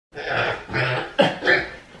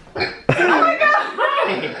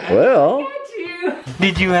Well,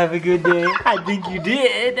 did you have a good day? I think you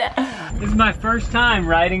did. This is my first time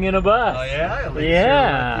riding in a bus. oh yeah?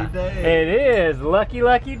 Yeah, it is. Lucky,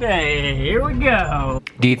 lucky day. Here we go.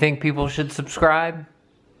 Do you think people should subscribe?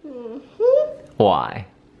 Why?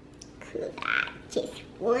 I just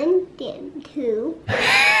want them to.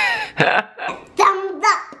 Thumbs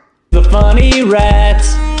up. The Funny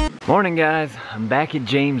Rats. Morning guys, I'm back at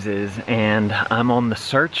James's and I'm on the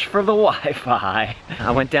search for the Wi-Fi.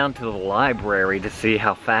 I went down to the library to see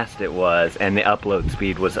how fast it was and the upload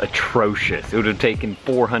speed was atrocious. It would have taken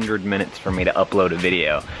 400 minutes for me to upload a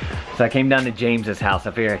video. So I came down to James's house.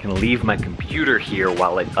 I figure I can leave my computer here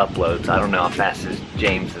while it uploads. I don't know how fast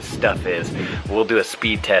James's stuff is. We'll do a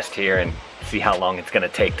speed test here and see how long it's gonna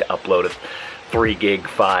take to upload a 3 gig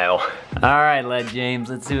file. All right, James,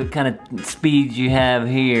 let's see what kind of speeds you have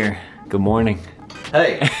here. Good morning.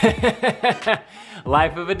 Hey.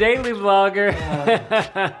 Life of a daily vlogger.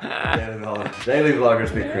 Daily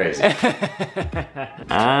vloggers be crazy.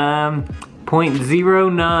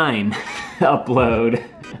 0.09 upload.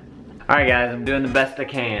 All right guys, I'm doing the best I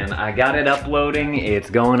can. I got it uploading. It's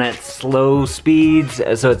going at slow speeds,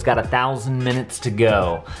 so it's got 1,000 minutes to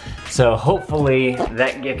go. So hopefully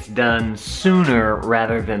that gets done sooner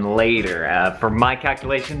rather than later. For my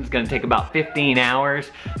calculations, it's gonna take about 15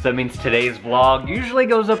 hours. So that means today's vlog usually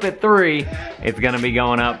goes up at 3. It's gonna be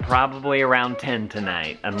going up probably around 10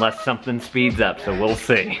 tonight, unless something speeds up, so we'll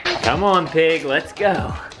see. Come on, pig, let's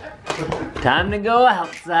go. Time to go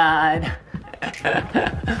outside.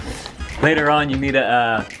 Later on, you need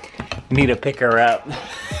to pick her up.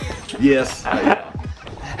 Yes.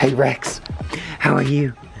 Hey Rex, how are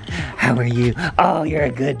you? How are you? Oh, you're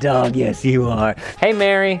a good dog. Yes, you are. Hey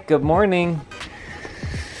Mary, good morning.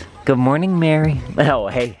 Good morning, Mary. Oh,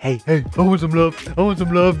 hey. Hey, I want some love. I want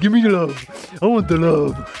some love. Give me your love. I want the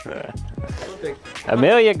love.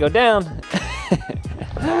 Amelia, go down.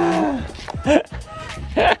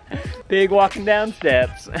 Pig walking down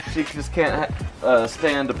steps. She just can't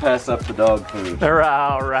stand to pass up the dog food.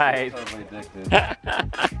 All right. Totally addicted.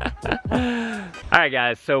 All right,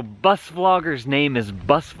 guys. So Bus Vlogger's name is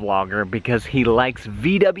Bus Vlogger because he likes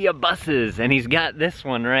VW buses, and he's got this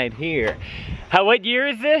one right here. What year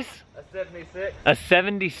is this? A 76. A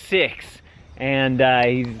 76, and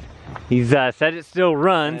he's said it still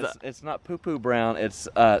runs. It's not poo-poo brown, it's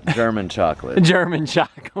German chocolate. German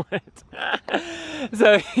chocolate.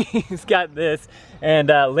 So he's got this, and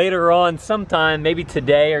later on sometime, maybe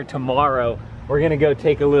today or tomorrow, we're gonna go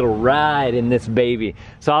take a little ride in this baby.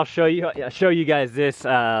 So I'll show you guys this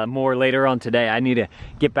more later on today. I need to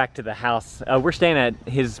get back to the house. We're staying at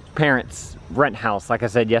his parents' rent house, like I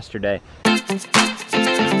said yesterday.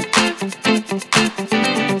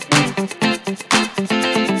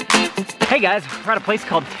 Hey guys, we're at a place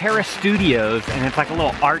called Terra Studios, and it's like a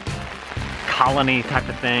little art colony type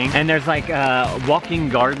of thing. And there's like walking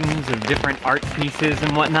gardens of different art pieces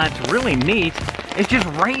and whatnot. It's really neat. It's just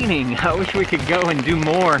raining. I wish we could go and do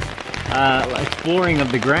more exploring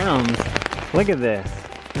of the grounds. Look at this.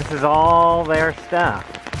 This is all their stuff.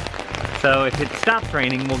 So if it stops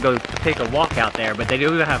raining, we'll go take a walk out there, but they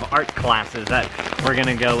do have art classes that we're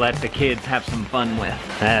gonna go let the kids have some fun with.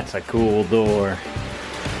 That's a cool door.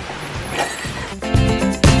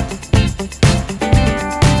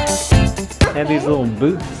 They have these little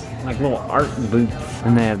booths, like little art booths.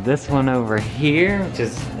 And they have this one over here, which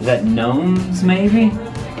is that gnomes maybe?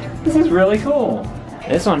 This is really cool.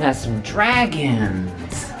 This one has some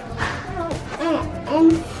dragons.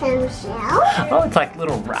 And some shells. Oh, it's like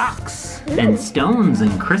little rocks and stones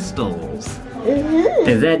and crystals.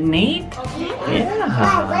 Is that neat?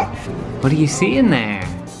 Yeah. What do you see in there?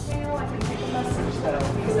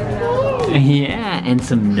 Yeah, and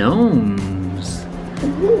some gnomes.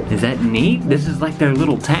 Is that neat? This is like their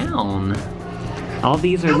little town. All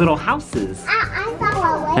these are little houses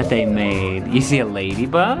that they made. You see a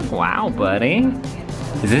ladybug? Wow, buddy.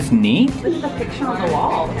 Is this neat? There's a picture on the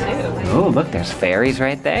wall, too. Oh, look, there's fairies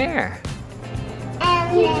right there.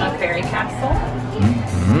 A fairy castle.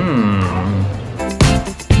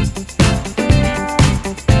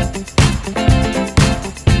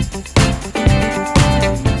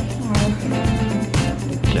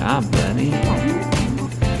 Good job, buddy.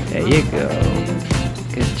 There you go.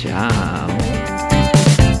 Good job.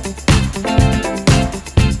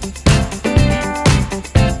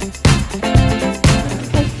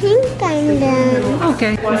 I think I'm done.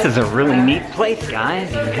 Okay. This is a really neat place, guys.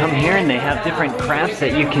 You can come here and they have different crafts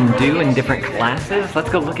that you can do in different classes. Let's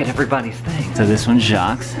go look at everybody's things. So this one's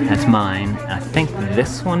Jacques, that's mine. I think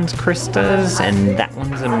this one's Krista's and that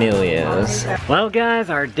one's Amelia's. Well guys,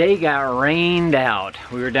 our day got rained out.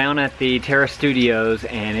 We were down at the Terra Studios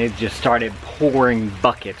and it just started pouring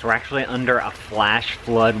buckets. We're actually under a flash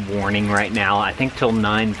flood warning right now, I think till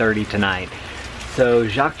 9:30 tonight. So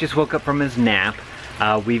Jacques just woke up from his nap.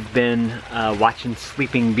 We've been watching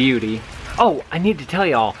Sleeping Beauty. Oh, I need to tell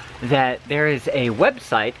y'all that there is a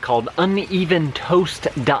website called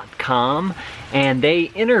uneventoast.com and they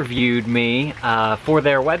interviewed me for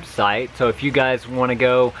their website. So if you guys want to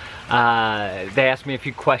go, they asked me a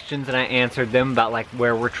few questions and I answered them about like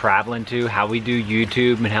where we're traveling to, how we do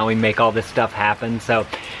YouTube and how we make all this stuff happen. So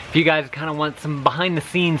if you guys kind of want some behind the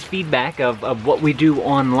scenes feedback of what we do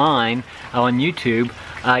online on YouTube,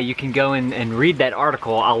 you can go and read that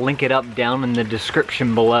article. I'll link it up down in the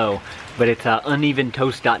description below. But it's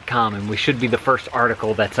uneventoast.com and we should be the first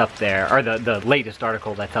article that's up there, or the latest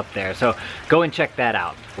article that's up there. So go and check that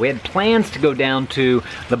out. We had plans to go down to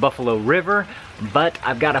the Buffalo River, but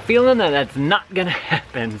I've got a feeling that that's not gonna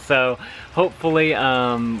happen. So hopefully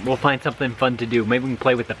we'll find something fun to do. Maybe we can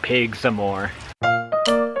play with the pigs some more.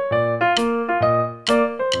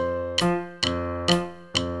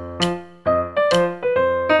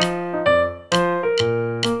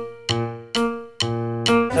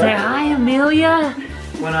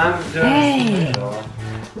 When I'm doing hey,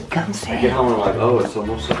 come say. I get home and I'm like, oh, it's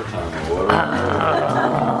almost supper time.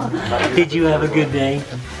 Did you have a good day?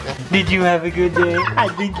 Did you have a good day? I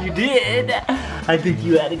think you did. I think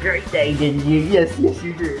you had a great day, didn't you? Yes, yes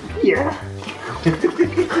you did. Yeah. Put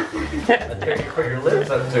your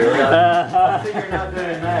lips up to her. I think you're not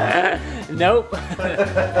doing that. Nope.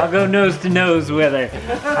 I'll go nose to nose with her.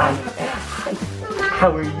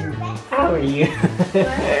 How are you? How are you?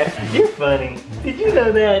 You're funny. Did you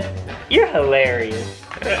know that? You're hilarious.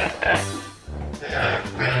 Oh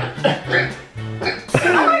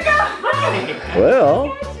my God!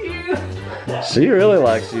 Well, she really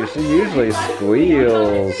likes you. She usually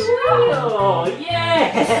squeals. Oh,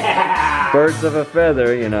 yeah! Birds of a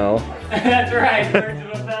feather, you know. That's right, birds of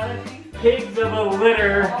a feather. Pigs of a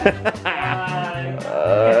litter.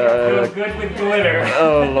 Feel good with glitter.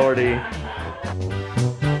 Oh, Lordy.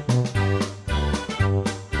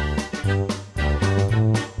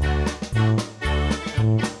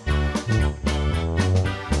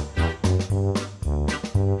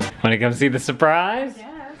 Want to come see the surprise?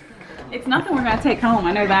 Yes. It's nothing we're gonna take home,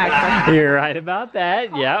 I know that. You're right about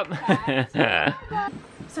that, yep.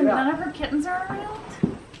 So none of her kittens are around?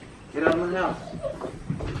 Get out of the house.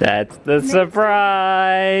 That's the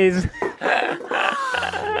surprise.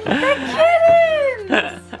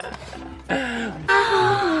 Kittens!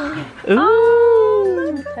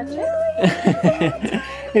 Ooh. Touch it.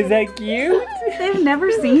 Is that cute? They've never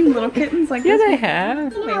seen little kittens like Yeah, this. they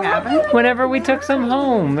have. They haven't. Whenever we took some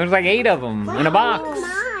home, there's like 8 of them in a box.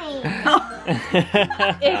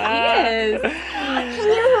 It is.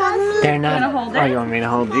 They're not. You wanna hold Oh, it? you want me to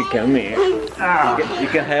hold you? Come here. You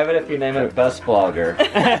can have it if you name it BUSVLOGGER. Is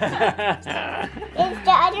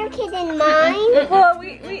the other kitten mine? Well,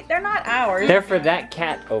 they're not ours. They're for that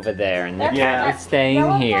cat over there, and the Yeah. cat is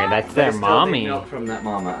staying here. That's their mommy. Milk from that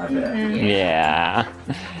mama, I bet. Yeah.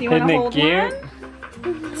 Do you want Isn't to it hold cute? one?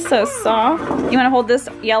 So soft. You want to hold this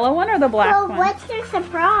yellow one or the black Well, one? what's the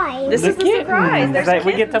surprise? This is the surprise. There's Like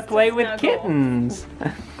we get to kittens play with snuggle. kittens.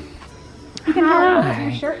 You can hold it with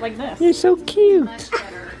your shirt like this. You're so cute.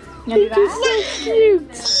 You do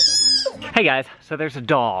that? Hey guys, so there's a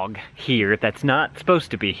dog here that's not supposed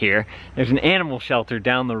to be here. There's an animal shelter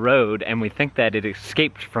down the road and we think that it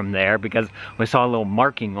escaped from there because we saw a little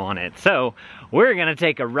marking on it. So we're gonna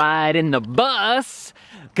take a ride in the bus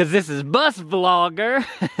because this is BUSVLOGGER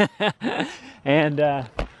and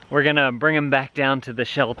we're gonna bring him back down to the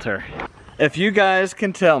shelter. If you guys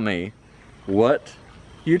can tell me what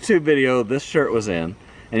YouTube video this shirt was in,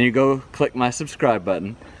 and you go click my subscribe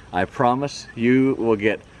button, I promise you will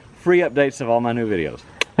get free updates of all my new videos.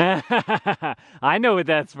 I know what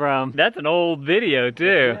that's from. That's an old video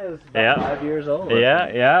too. Yeah, 5 years old.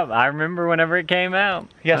 Yeah. I remember whenever it came out.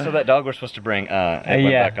 Yeah, so that dog we're supposed to bring went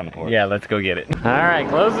back on the porch. Yeah, let's go get it. All right,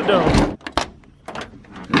 close the door.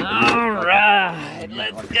 All right,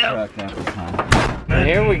 let's go.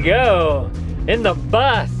 Here we go, in the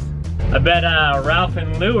bus. I bet Ralph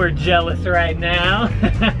and Lou are jealous right now.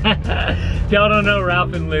 If y'all don't know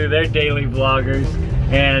Ralph and Lou, they're daily vloggers.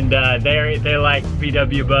 And they like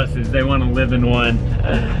VW buses. They want to live in one.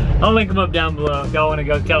 I'll link them up down below if y'all want to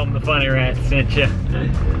go tell them the Funny Rats sent you.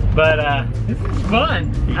 But this is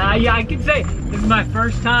fun. Yeah, I can say this is my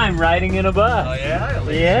first time riding in a bus. Oh yeah? At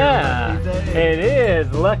least Yeah, you're a lucky day. it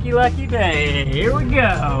is. Lucky, lucky day. Here we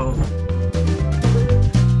go.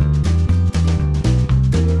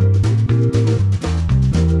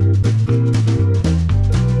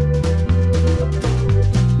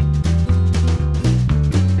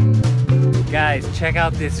 Guys, check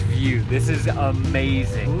out this view. This is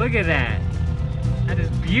amazing. Look at that. That is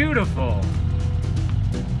beautiful.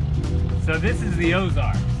 So this is the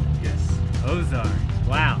Ozarks. Yes. Ozarks.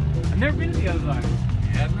 Wow. I've never been to the Ozarks.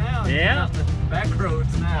 Yeah, now. Yeah. You're on the back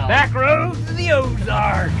roads now. Back roads to the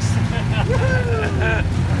Ozarks.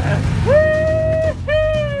 Woo-hoo!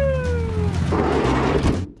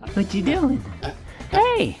 What you doing?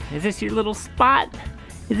 Hey, is this your little spot?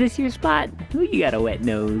 Is this your spot? Ooh, you got a wet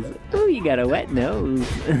nose. Ooh, you got a wet nose.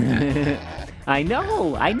 I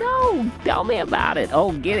know. Tell me about it.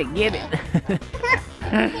 Oh, get it.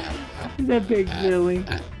 Is that pig silly?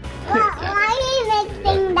 Why do you make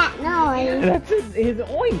that noise? That's his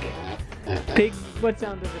oink. Pig, what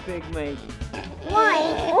sound does a pig make? Why?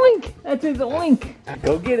 Oink! That's his oink.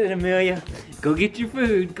 Go get it, Amelia. Go get your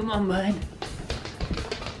food. Come on, bud.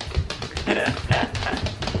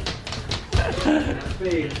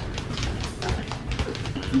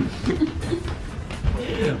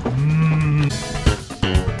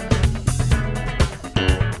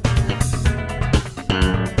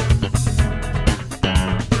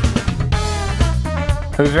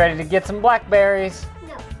 Who's ready to get some blackberries?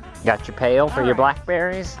 No. Got your pail for your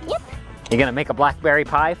blackberries? Yep. You gonna make a blackberry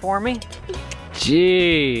pie for me?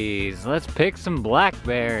 Jeez, let's pick some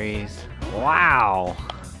blackberries. Wow.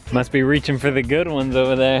 Must be reaching for the good ones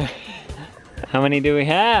over there. How many do we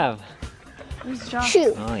have? Where's Jacques?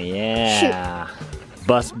 Shoot. Oh yeah.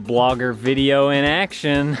 Bus blogger video in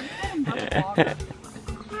action.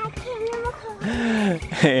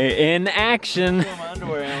 In action.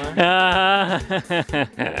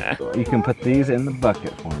 You can put these in the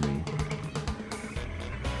bucket for me.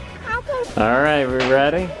 All right, we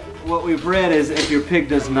ready? What we've read is if your pig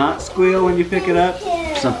does not squeal when you pick it up,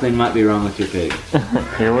 something might be wrong with your pig.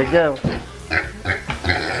 Here we go.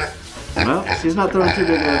 Well, she's not throwing too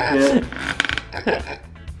big of a fit.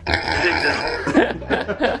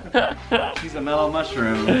 She's a mellow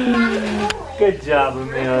mushroom. Good job,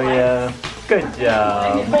 Amelia. Good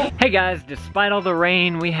job. Hey guys, despite all the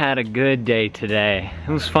rain, we had a good day today.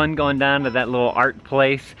 It was fun going down to that little art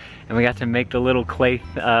place, and we got to make the little clay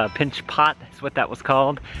pinch pot, that's what that was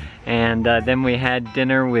called. And then we had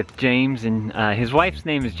dinner with James, and his wife's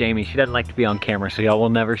name is Jamie. She doesn't like to be on camera, so y'all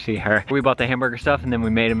will never see her. We bought the hamburger stuff, and then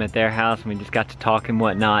we made them at their house, and we just got to talk and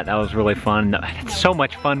whatnot. That was really fun. I had so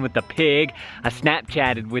much fun with the pig. I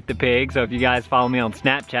Snapchatted with the pig, so if you guys follow me on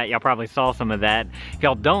Snapchat, y'all probably saw some of that. If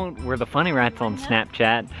y'all don't, we're the Funny Rats on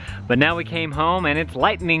Snapchat. But now we came home, and it's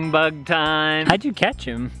lightning bug time. How'd you catch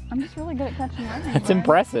him? I'm just really good at catching lightning. That's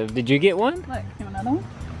impressive. Did you get one? Look, you want another one?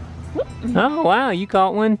 Oh wow, you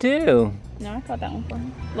caught one too. No, I caught that one for you.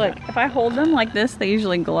 Look, if I hold them like this, they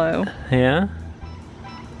usually glow. Yeah?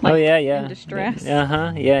 Like, oh yeah. in distress.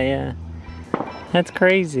 Uh-huh, yeah. That's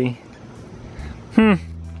crazy.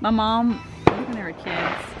 My mom, when they were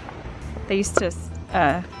kids, they used to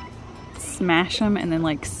smash them and then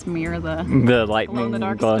like smear the lightning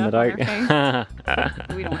glow-in-the-dark glow in the stuff dark. on their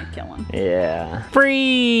face. We don't want to kill them. Yeah.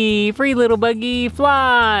 Free little buggy,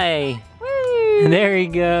 fly. Woo. There he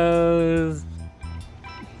goes.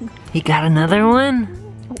 He got another one?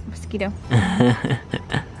 Oh, mosquito.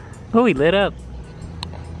 Oh, he lit up.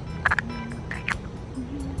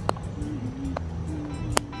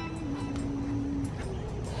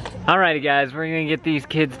 Alrighty guys, we're gonna get these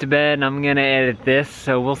kids to bed and I'm gonna edit this,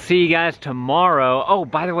 so we'll see you guys tomorrow. Oh,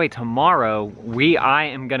 by the way, tomorrow I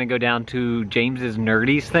am gonna go down to James's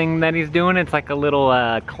Nerdies thing that he's doing. It's like a little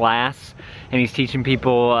class, and he's teaching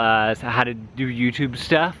people how to do YouTube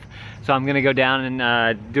stuff. So I'm gonna go down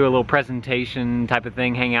and do a little presentation type of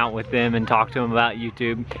thing, hang out with them and talk to them about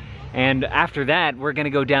YouTube. And after that, we're gonna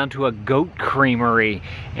go down to a goat creamery,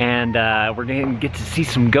 and we're gonna get to see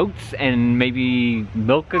some goats and maybe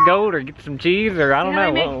milk a goat or get some cheese, or I don't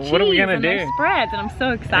know. What are we gonna do? Spreads, and I'm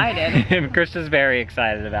so excited. Krista's very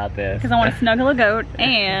excited about this. Because I want to snuggle a goat,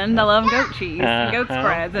 and I love goat cheese, and goat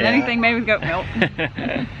spreads, and anything made with goat milk.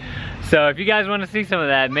 So if you guys want to see some of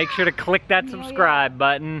that, make sure to click that subscribe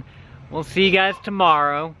button. We'll see you guys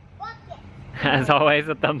tomorrow. As always,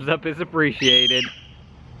 a thumbs up is appreciated.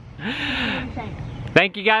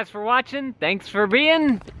 Thank you guys for watching. Thanks for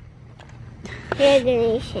being.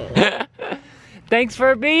 Generation. Thanks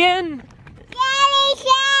for being.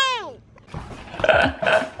 Generation.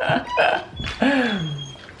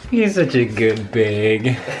 He's such a good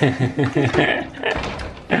pig.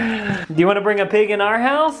 Do you want to bring a pig in our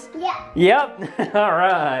house? Yeah. Yep. All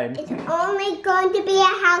right. It's only going to be a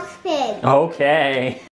house pig. Okay.